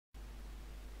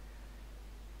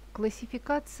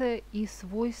Классификация и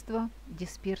свойства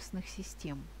дисперсных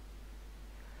систем.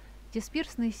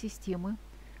 Дисперсные системы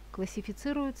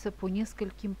классифицируются по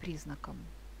нескольким признакам.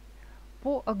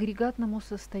 По агрегатному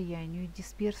состоянию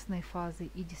дисперсной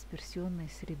фазы и дисперсионной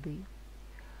среды,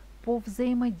 по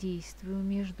взаимодействию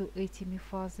между этими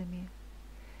фазами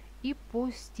и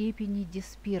по степени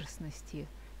дисперсности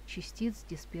частиц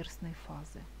дисперсной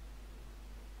фазы.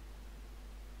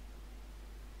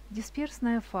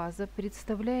 Дисперсная фаза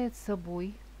представляет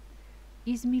собой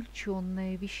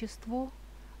измельченное вещество,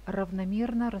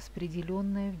 равномерно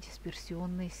распределенное в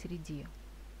дисперсионной среде,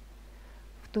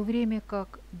 в то время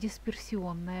как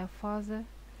дисперсионная фаза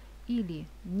или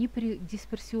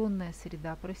дисперсионная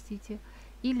среда,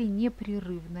 или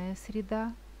непрерывная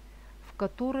среда, в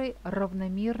которой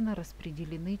равномерно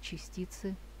распределены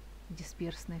частицы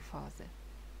дисперсной фазы.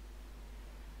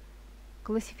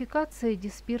 Классификация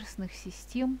дисперсных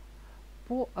систем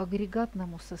по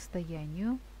агрегатному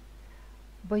состоянию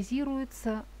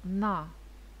базируется на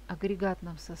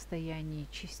агрегатном состоянии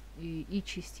и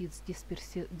частиц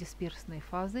дисперсной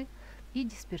фазы и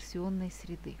дисперсионной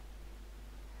среды.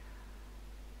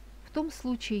 В том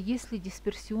случае, если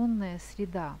дисперсионная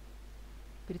среда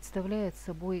представляет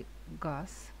собой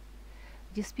газ,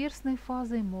 дисперсной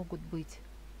фазой могут быть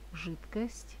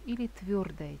жидкость или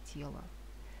твердое тело.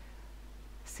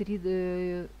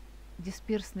 Среды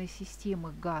дисперсной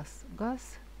системы газ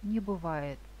не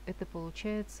бывает. Это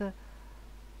получается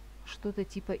что-то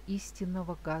типа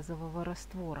истинного газового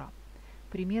раствора.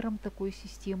 Примером такой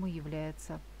системы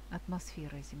является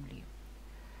атмосфера Земли.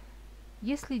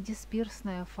 Если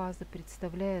дисперсная фаза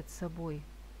представляет собой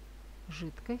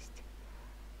жидкость,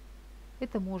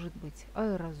 это может быть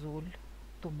аэрозоль,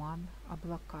 туман,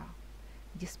 облака.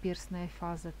 Дисперсная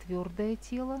фаза твердое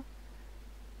тело.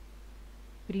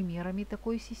 Примерами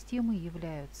такой системы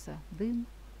являются дым,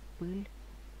 пыль,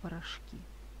 порошки.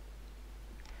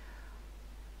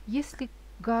 Если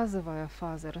газовая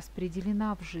фаза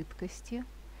распределена в жидкости,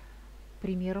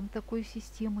 примером такой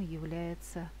системы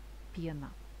является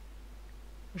пена.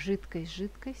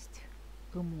 Жидкость,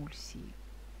 эмульсии.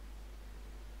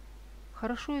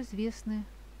 Хорошо известны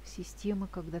системы,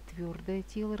 когда твердое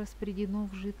тело распределено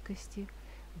в жидкости,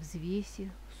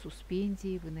 взвеси,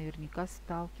 суспензии. Вы наверняка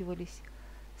сталкивались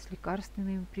с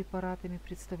лекарственными препаратами,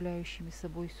 представляющими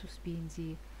собой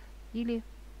суспензии, или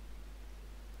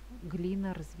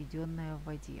глина, разведенная в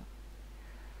воде.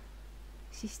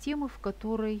 Системы, в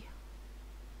которой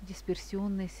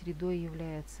дисперсионной средой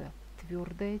является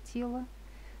твердое тело,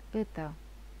 это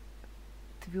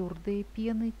твердые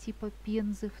пены типа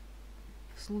пензы,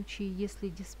 в случае, если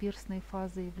дисперсной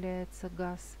фазой является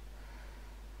газ.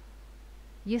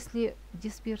 Если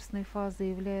дисперсной фазой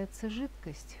является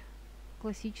жидкость,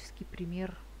 классический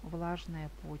пример – влажная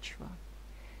почва.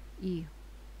 И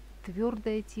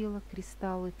твердое тело,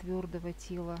 кристаллы твердого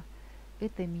тела –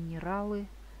 это минералы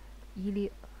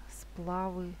или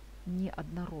сплавы,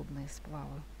 неоднородные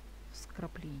сплавы с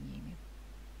вкраплениями.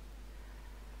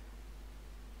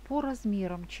 По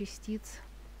размерам частиц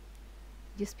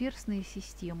дисперсные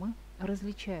системы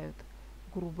различают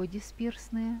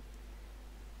грубодисперсные,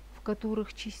 в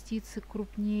которых частицы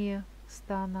крупнее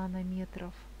 100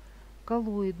 нанометров,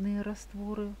 коллоидные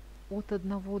растворы от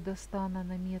 1 до 100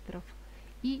 нанометров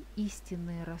и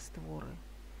истинные растворы,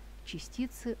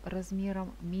 частицы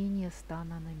размером менее 100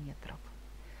 нанометров.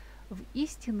 В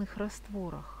истинных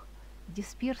растворах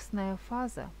дисперсная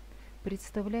фаза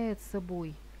представляет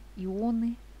собой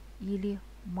ионы или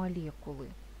молекулы.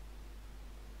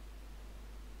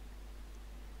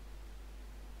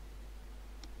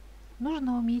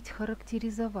 Нужно уметь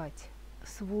характеризовать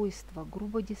свойства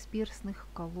грубодисперсных,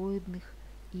 коллоидных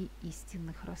и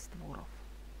истинных растворов.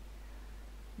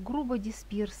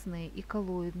 Грубодисперсные и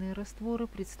коллоидные растворы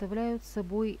представляют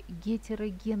собой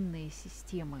гетерогенные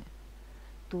системы,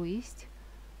 то есть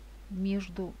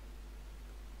между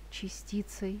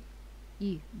частицей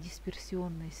и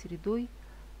дисперсионной средой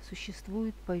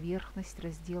существует поверхность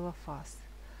раздела фаз,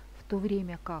 в то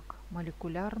время как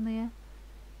молекулярные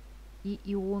и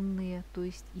ионные, то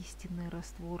есть истинные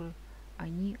растворы,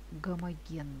 они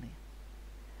гомогенны.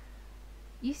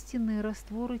 Истинные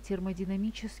растворы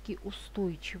термодинамически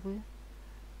устойчивы,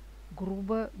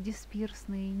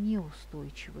 грубодисперсные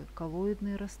неустойчивы.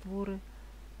 Коллоидные растворы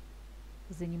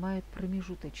занимают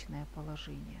промежуточное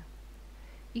положение.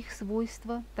 Их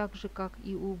свойства, так же как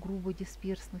и у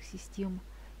грубодисперсных систем,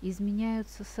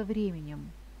 изменяются со временем,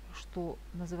 что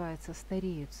называется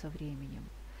стареют со временем.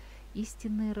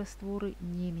 Истинные растворы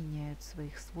не меняют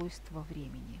своих свойств во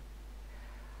времени.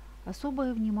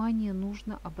 Особое внимание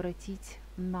нужно обратить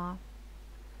на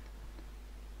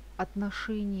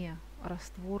отношение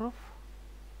растворов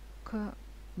к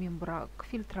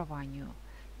фильтрованию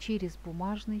через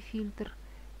бумажный фильтр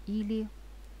или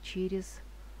через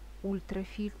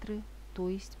ультрафильтры, то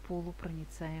есть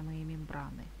полупроницаемые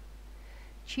мембраны.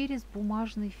 Через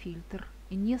бумажный фильтр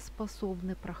не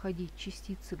способны проходить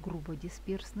частицы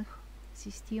грубодисперсных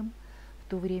систем, в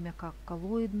то время как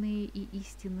коллоидные и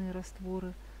истинные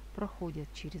растворы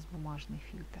проходят через бумажный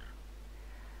фильтр.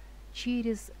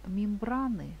 Через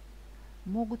мембраны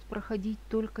могут проходить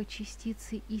только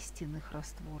частицы истинных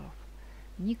растворов.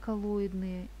 Ни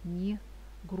коллоидные, ни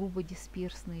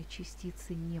грубодисперсные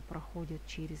частицы не проходят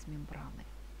через мембраны.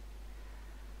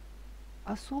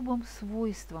 Особым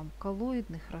свойством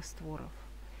коллоидных растворов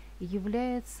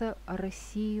является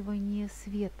рассеивание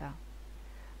света,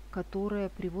 которое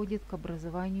приводит к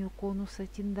образованию конуса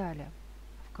Тиндаля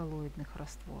в коллоидных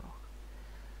растворах.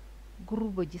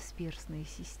 Грубодисперсные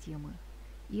системы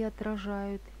и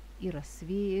отражают, и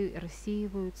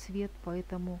рассеивают свет,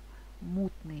 поэтому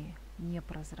мутные,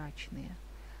 непрозрачные.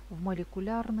 В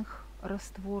молекулярных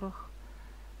растворах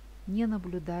не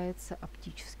наблюдается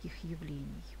оптических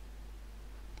явлений.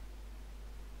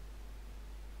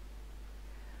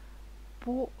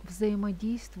 По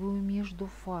взаимодействию между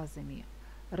фазами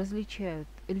различают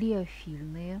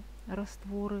лиофильные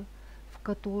растворы, в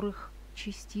которых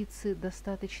частицы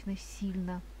достаточно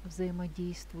сильно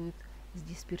взаимодействуют с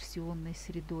дисперсионной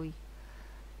средой,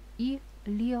 и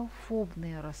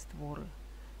лиофобные растворы,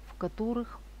 в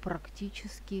которых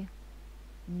практически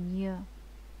нет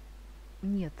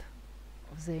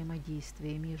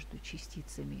взаимодействия между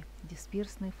частицами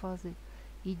дисперсной фазы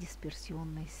и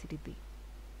дисперсионной среды.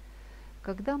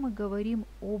 Когда мы говорим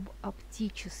об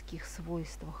оптических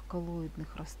свойствах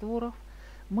коллоидных растворов,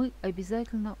 мы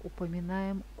обязательно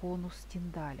упоминаем конус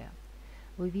Тиндаля.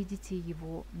 Вы видите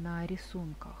его на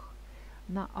рисунках.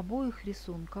 На обоих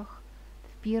рисунках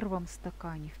в первом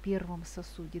стакане, в первом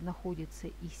сосуде находится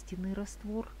истинный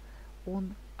раствор.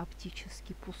 Он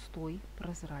оптически пустой,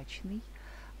 прозрачный.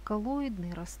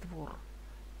 Коллоидный раствор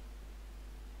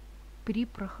при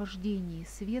прохождении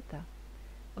света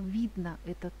видно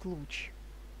этот луч.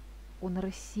 Он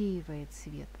рассеивает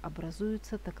свет,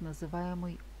 образуется так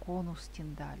называемый конус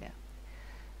Тиндаля.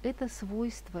 Это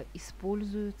свойство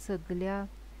используется для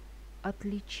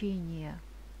отличения,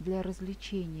 для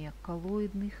различения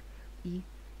коллоидных и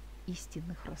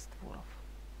истинных растворов.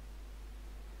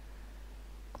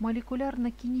 К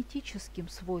молекулярно-кинетическим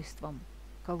свойствам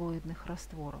коллоидных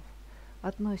растворов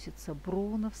относятся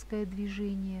броуновское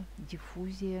движение,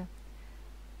 диффузия,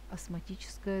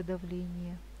 осмотическое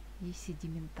давление и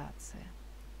седиментация.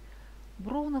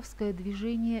 Броуновское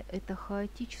движение – это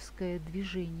хаотическое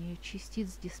движение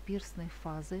частиц дисперсной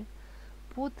фазы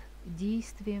под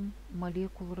действием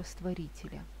молекул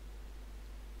растворителя.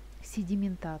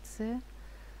 Седиментация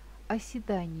 –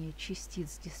 оседание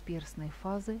частиц дисперсной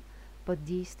фазы под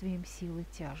действием силы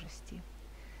тяжести.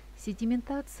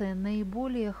 Седиментация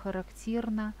наиболее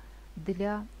характерна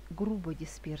для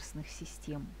грубодисперсных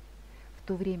систем, в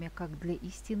то время как для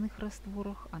истинных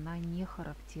растворов она не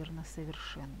характерна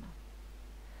совершенно.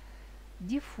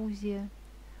 Диффузия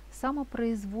 –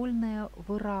 самопроизвольное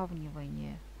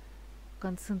выравнивание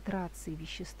концентрации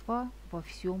вещества во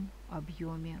всем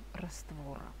объеме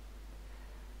раствора.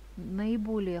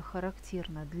 Наиболее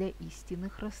характерна для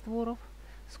истинных растворов,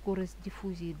 скорость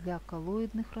диффузии для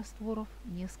коллоидных растворов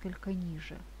несколько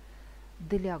ниже.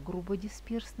 Для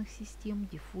грубодисперсных систем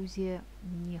диффузия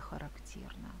не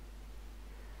характерна.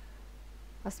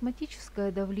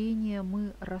 Осмотическое давление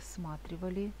мы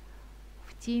рассматривали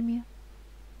в теме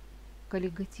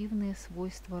коллигативные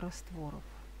свойства растворов.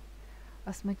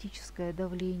 Осмотическое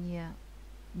давление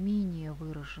менее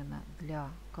выражено для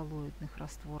коллоидных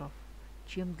растворов,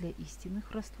 чем для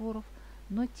истинных растворов,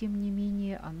 но тем не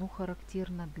менее оно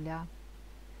характерно для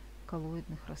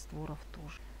коллоидных растворов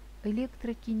тоже.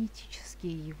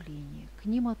 Электрокинетические явления. К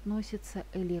ним относятся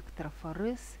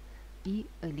электрофорез и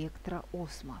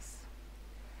электроосмос.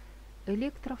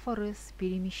 Электрофорез –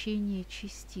 перемещение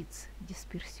частиц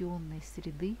дисперсионной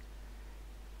среды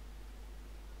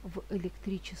в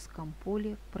электрическом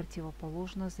поле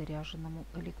противоположно заряженному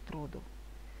электроду.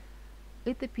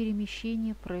 Это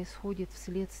перемещение происходит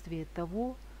вследствие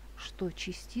того, что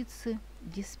частицы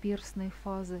дисперсной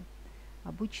фазы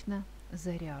обычно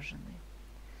заряжены.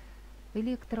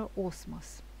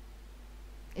 Электроосмос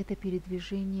 – это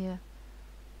передвижение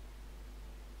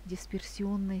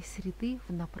дисперсионной среды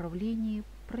в направлении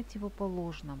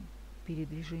противоположном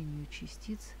передвижению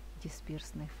частиц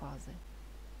дисперсной фазы.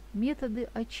 Методы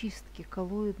очистки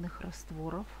коллоидных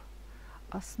растворов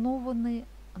основаны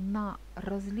на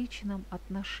различном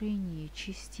отношении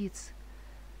частиц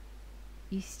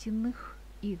истинных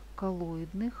и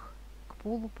коллоидных к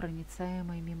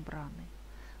полупроницаемой мембраны.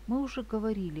 Мы уже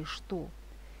говорили, что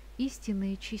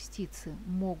истинные частицы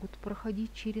могут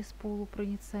проходить через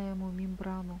полупроницаемую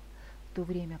мембрану, в то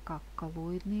время как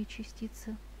коллоидные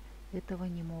частицы этого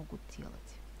не могут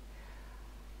делать.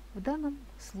 В данном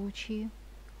случае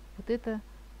вот эта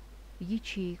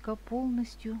ячейка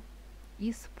полностью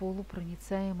из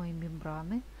полупроницаемой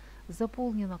мембраны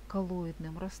заполнена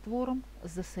коллоидным раствором,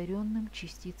 засоренным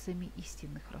частицами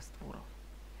истинных растворов.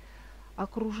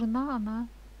 Окружена она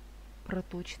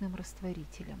проточным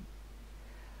растворителем.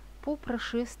 По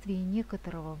прошествии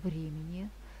некоторого времени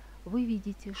вы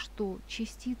видите, что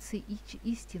частицы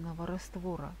истинного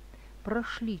раствора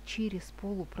прошли через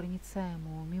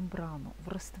полупроницаемую мембрану в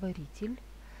растворитель,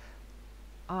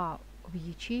 а в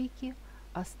ячейке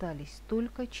остались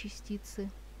только частицы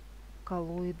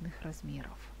коллоидных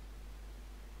размеров.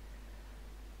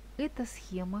 Это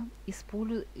схема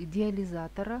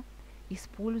диализатора,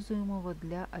 используемого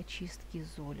для очистки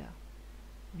золя.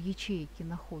 В ячейке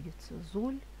находится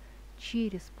золь,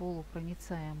 через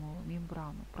полупроницаемую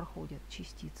мембрану проходят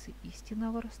частицы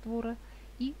истинного раствора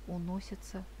и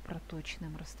уносятся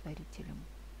проточным растворителем.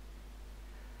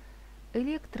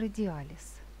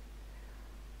 Электродиализ.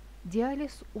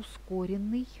 Диализ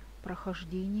ускоренный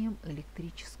прохождением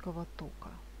электрического тока.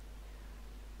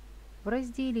 В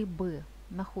разделе Б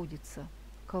находится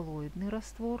коллоидный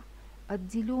раствор,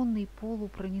 отделенный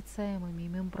полупроницаемыми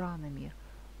мембранами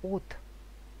от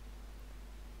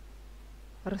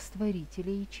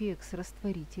растворителя, ячеек с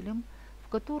растворителем, в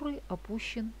который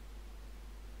опущены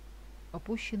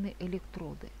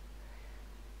электроды.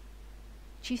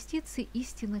 Частицы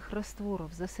истинных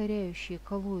растворов, засоряющие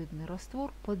коллоидный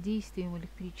раствор, под действием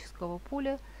электрического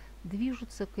поля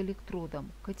движутся к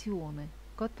электродам: катионы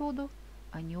к катоду,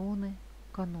 анионы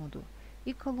к аноду,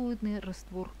 и коллоидный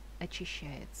раствор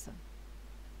очищается.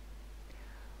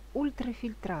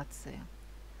 Ультрафильтрация.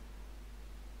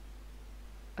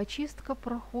 Очистка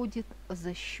проходит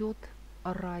за счет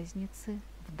разницы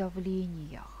в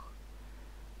давлениях.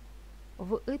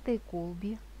 В этой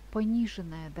колбе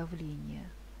пониженное давление,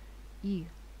 и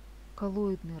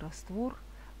коллоидный раствор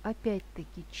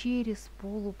опять-таки через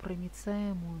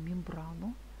полупроницаемую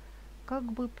мембрану как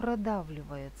бы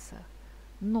продавливается,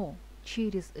 но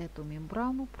через эту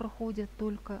мембрану проходит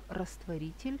только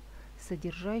растворитель,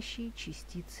 содержащий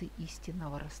частицы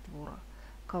истинного раствора.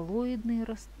 Коллоидные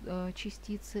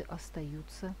частицы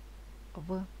остаются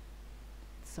в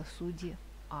сосуде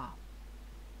А.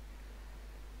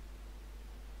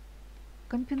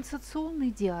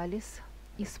 Компенсационный диализ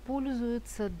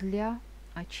используется для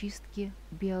очистки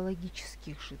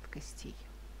биологических жидкостей,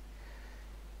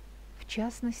 в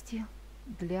частности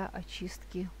для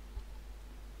очистки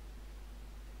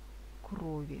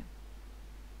крови.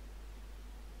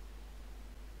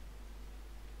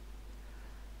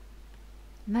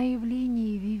 На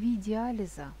явлении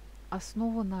ВИВИ-диализа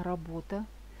основана работа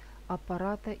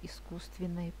аппарата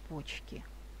искусственной почки.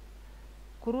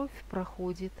 Кровь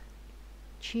проходит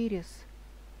через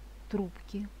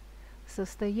трубки,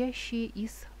 состоящие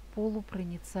из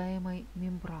полупроницаемой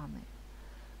мембраны.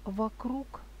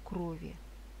 Вокруг крови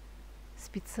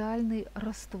специальный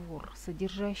раствор,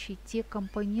 содержащий те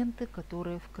компоненты,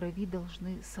 которые в крови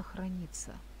должны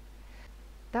сохраниться.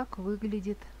 Так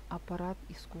выглядит аппарат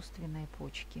искусственной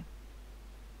почки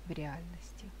в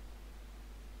реальности.